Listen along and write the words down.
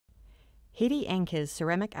Hedy Ankers,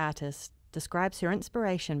 ceramic artist, describes her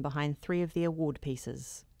inspiration behind 3 of the award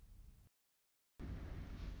pieces.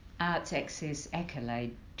 Arts Access Aotearoa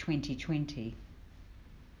 2020.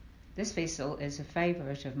 This vessel is a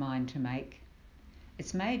favourite of mine to make.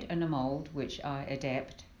 It's made in a mould which I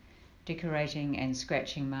adapt, decorating and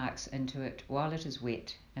scratching marks into it while it is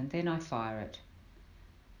wet, and then I fire it.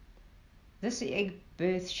 This egg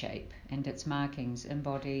birth shape and its markings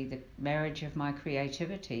embody the marriage of my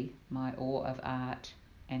creativity, my awe of art,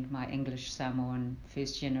 and my English Samoan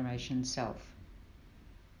first-generation self.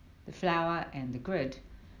 The flower and the grid,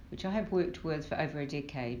 which I have worked with for over a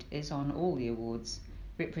decade, is on all the awards,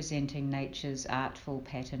 representing nature's artful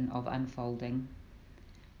pattern of unfolding.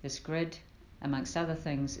 This grid, amongst other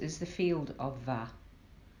things, is the field of va,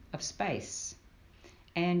 of space,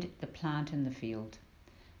 and the plant in the field,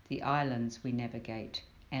 the islands we navigate,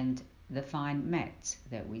 and the fine mats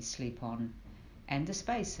that we sleep on, and the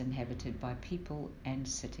space inhabited by people and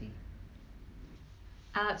city.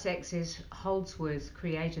 Arts Access Holdsworth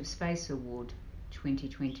Creative Space Award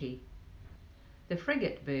 2020. The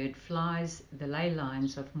frigate bird flies the ley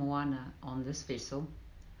lines of Moana on this vessel.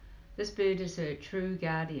 This bird is a true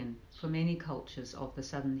guardian for many cultures of the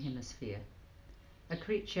Southern Hemisphere, a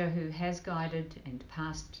creature who has guided and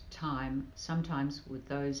passed time, sometimes with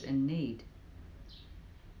those in need.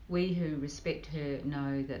 We who respect her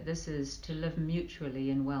know that this is to live mutually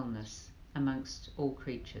in wellness amongst all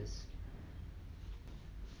creatures.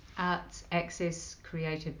 Arts Access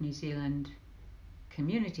Creative New Zealand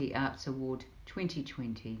Community Arts Award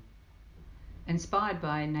 2020. Inspired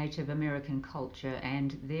by Native American culture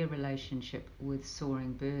and their relationship with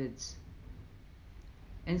soaring birds.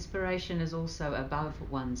 Inspiration is also above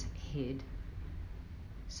one's head,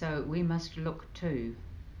 so we must look too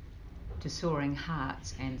to soaring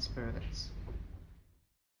hearts and spirits.